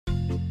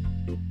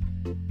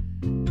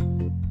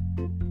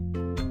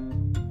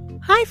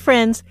Hi,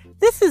 friends.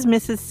 This is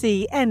Mrs.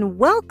 C, and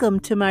welcome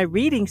to my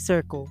reading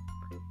circle.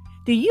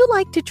 Do you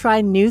like to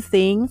try new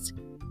things?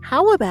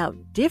 How about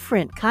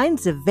different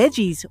kinds of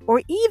veggies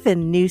or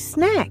even new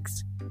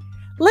snacks?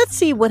 Let's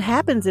see what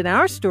happens in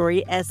our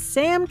story as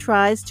Sam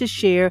tries to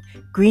share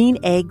green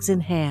eggs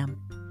and ham.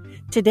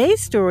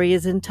 Today's story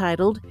is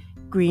entitled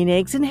Green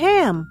Eggs and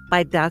Ham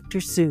by Dr.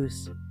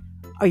 Seuss.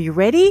 Are you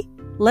ready?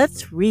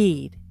 Let's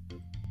read.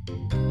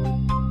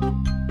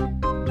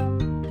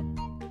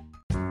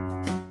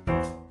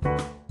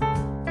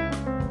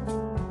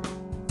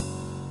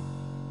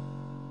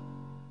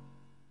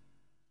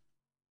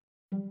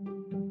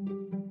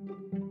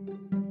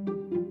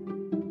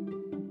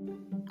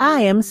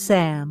 I am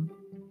Sam.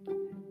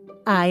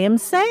 I am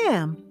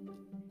Sam.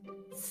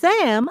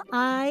 Sam,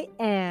 I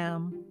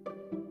am.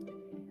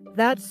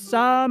 That's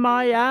Sam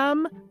I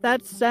am,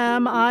 that's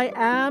Sam I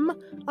am.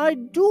 I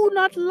do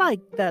not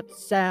like that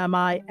Sam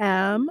I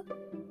am.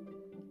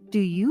 Do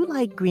you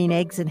like green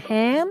eggs and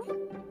ham?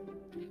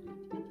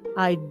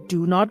 I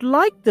do not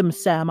like them,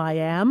 Sam I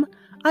am.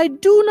 I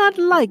do not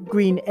like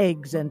green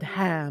eggs and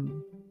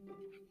ham.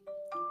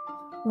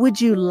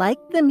 Would you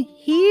like them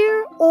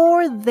here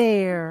or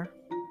there?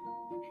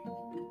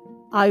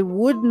 I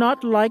would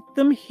not like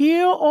them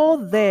here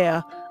or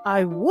there.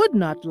 I would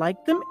not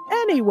like them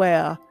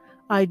anywhere.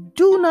 I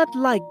do not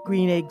like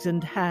green eggs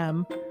and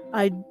ham.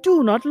 I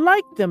do not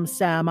like them,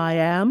 Sam I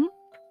am.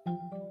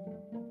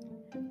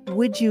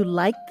 Would you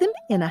like them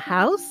in a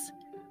house?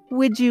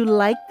 Would you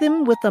like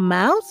them with a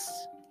mouse?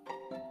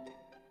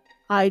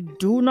 I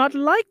do not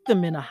like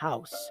them in a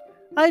house.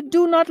 I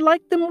do not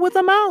like them with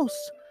a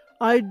mouse.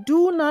 I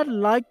do not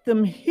like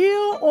them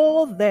here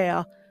or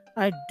there.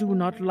 I do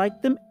not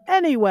like them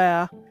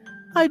anywhere.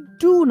 I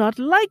do not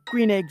like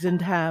green eggs and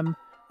ham.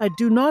 I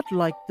do not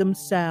like them,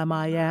 Sam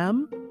I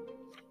am.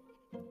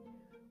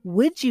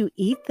 Would you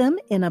eat them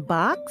in a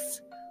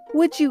box?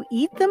 Would you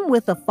eat them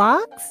with a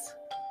fox?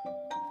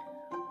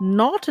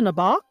 Not in a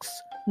box,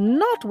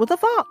 not with a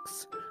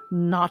fox.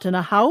 Not in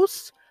a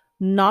house,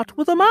 not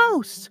with a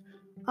mouse.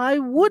 I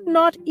would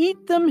not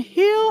eat them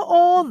here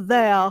or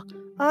there.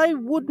 I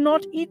would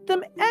not eat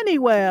them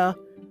anywhere.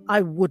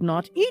 I would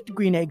not eat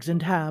green eggs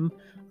and ham.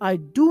 I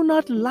do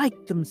not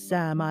like them,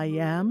 Sam I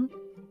am.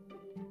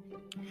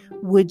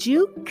 Would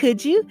you,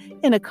 could you,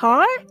 in a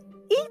car?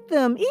 Eat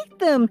them,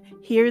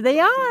 here they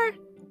are.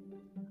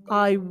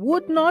 I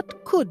would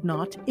not, could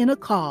not, in a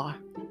car.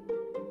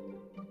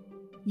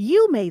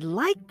 You may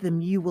like them,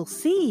 you will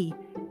see.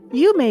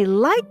 You may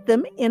like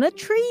them in a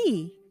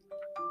tree.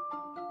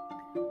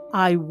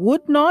 I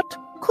would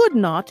not, could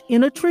not,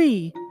 in a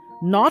tree.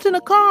 Not in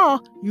a car,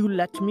 you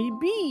let me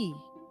be.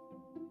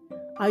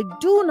 I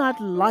do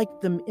not like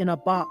them in a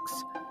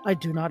box. I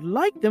do not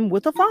like them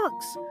with a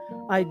fox.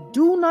 I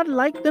do not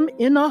like them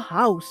in a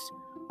house.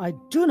 I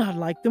do not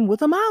like them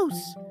with a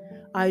mouse.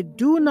 I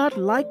do not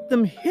like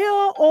them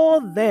here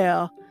or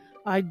there.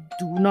 I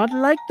do not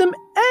like them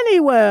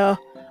anywhere.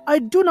 I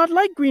do not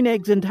like green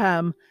eggs and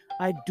ham.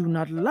 I do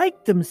not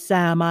like them,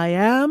 Sam I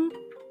am.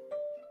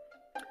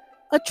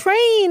 A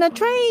train, a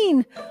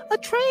train, a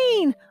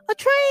train, a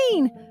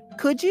train.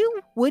 Could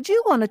you, would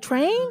you on a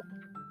train?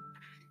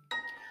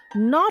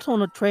 Not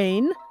on a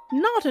train,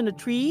 not in a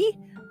tree,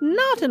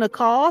 not in a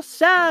car,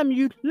 Sam,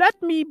 you let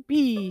me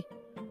be.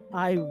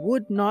 I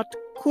would not,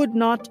 could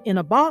not, in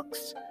a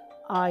box.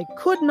 I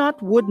could not,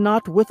 would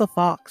not, with a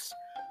fox.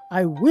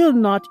 I will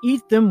not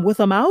eat them with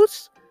a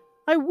mouse.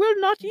 I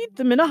will not eat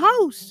them in a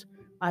house.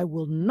 I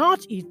will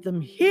not eat them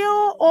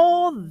here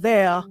or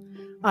there.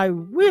 I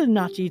will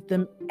not eat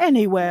them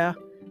anywhere.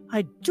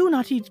 I do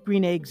not eat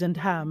green eggs and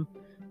ham.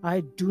 I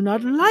do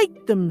not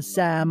like them,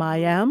 Sam I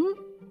am.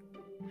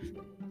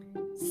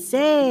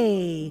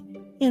 Say,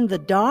 in the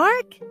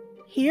dark?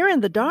 Here in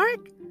the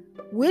dark?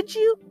 Would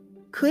you,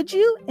 could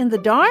you, in the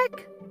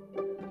dark?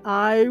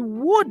 I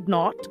would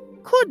not,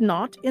 could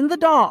not, in the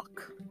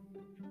dark.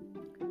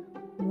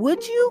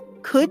 Would you,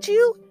 could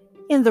you,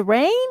 in the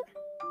rain?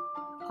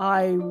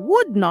 I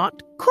would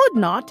not, could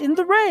not, in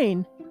the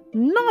rain.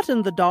 Not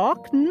in the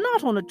dark,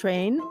 not on a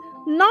train,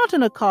 not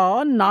in a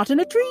car, not in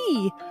a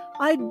tree.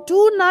 I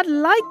do not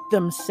like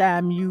them,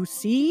 Sam, you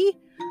see.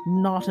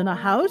 Not in a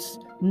house,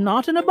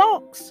 not in a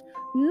box,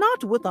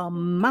 not with a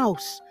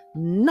mouse,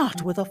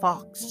 not with a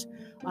fox.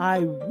 I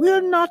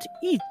will not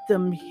eat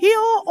them here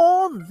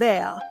or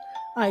there.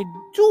 I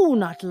do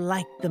not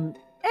like them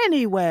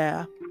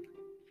anywhere.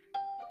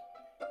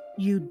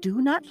 You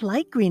do not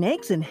like green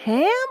eggs and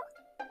ham?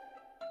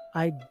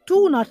 I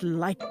do not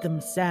like them,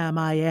 Sam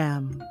I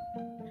am.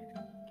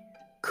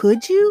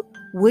 Could you,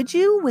 would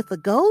you, with a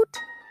goat?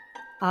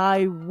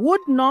 I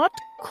would not,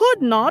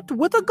 could not,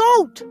 with a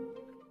goat.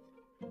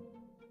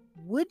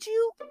 Would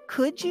you,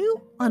 could you,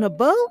 on a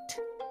boat?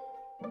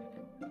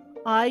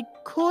 I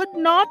could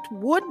not,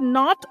 would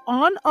not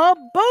on a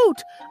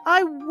boat.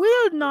 I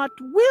will not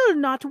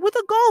with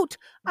a goat.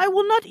 I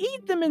will not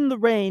eat them in the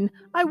rain.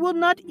 I will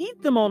not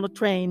eat them on a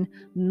train.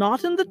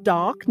 Not in the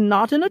dark,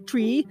 not in a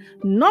tree,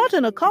 not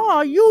in a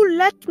car. You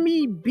let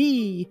me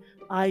be.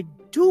 I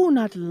do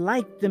not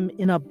like them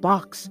in a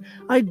box.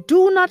 I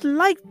do not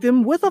like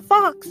them with a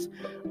fox.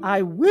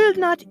 I will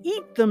not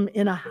eat them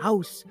in a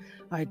house.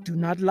 I do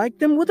not like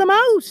them with a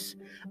mouse.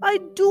 I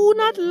do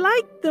not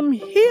like them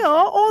here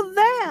or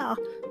there.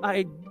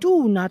 I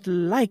do not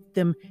like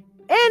them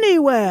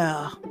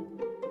anywhere.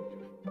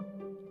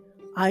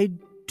 I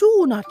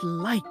do not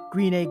like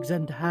green eggs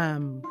and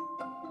ham.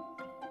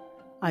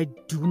 I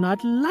do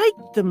not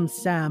like them,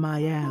 Sam, I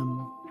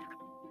am.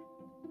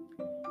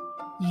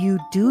 You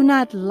do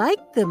not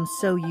like them,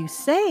 so you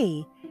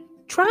say.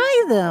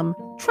 Try them,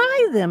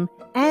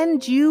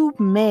 and you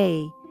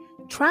may.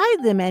 Try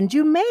them, and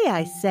you may,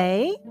 I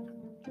say.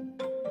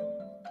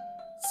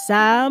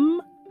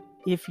 Sam,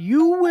 if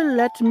you will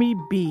let me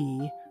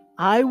be,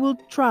 I will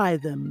try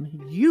them,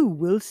 you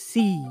will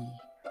see.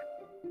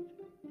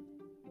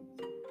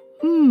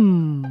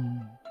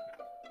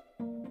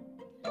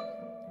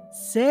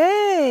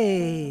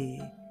 Say,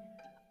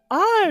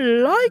 I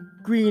like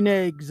green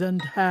eggs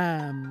and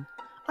ham.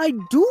 I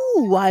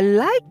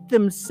like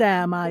them,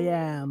 Sam, I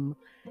am.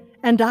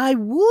 And I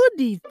would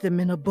eat them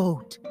in a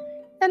boat,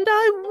 and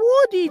I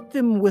would eat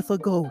them with a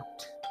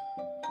goat.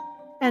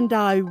 And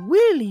I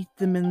will eat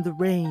them in the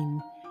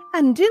rain,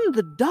 and in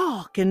the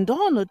dark, and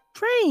on a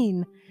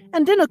train,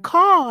 and in a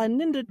car,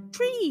 and in a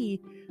tree.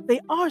 They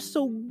are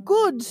so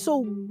good,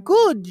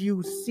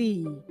 you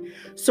see.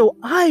 So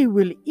I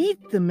will eat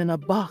them in a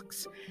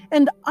box,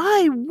 and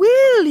I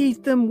will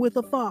eat them with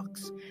a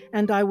fox,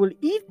 and I will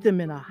eat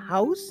them in a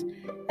house,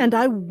 and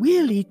I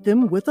will eat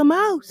them with a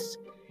mouse,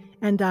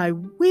 and I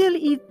will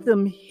eat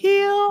them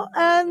here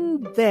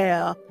and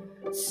there.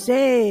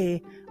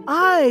 Say,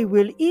 I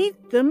will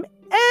eat them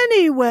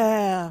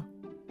anywhere.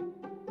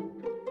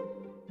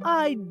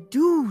 I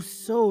do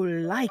so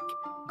like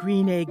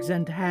green eggs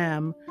and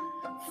ham.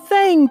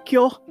 Thank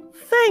you,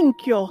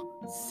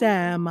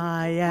 Sam,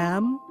 I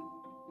am.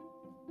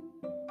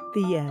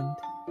 The end.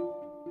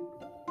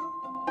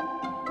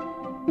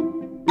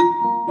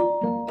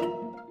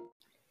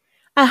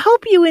 I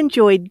hope you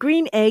enjoyed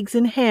Green Eggs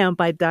and Ham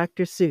by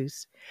Dr.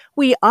 Seuss.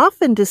 We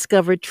often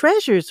discover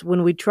treasures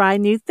when we try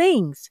new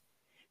things.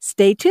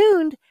 Stay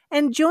tuned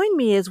and join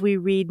me as we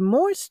read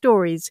more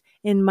stories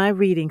in my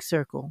reading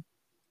circle.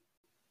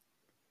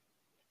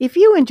 If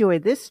you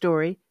enjoyed this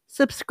story,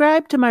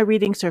 subscribe to my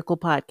Reading Circle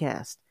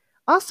podcast.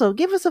 Also,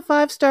 give us a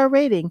 5-star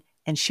rating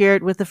and share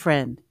it with a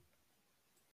friend.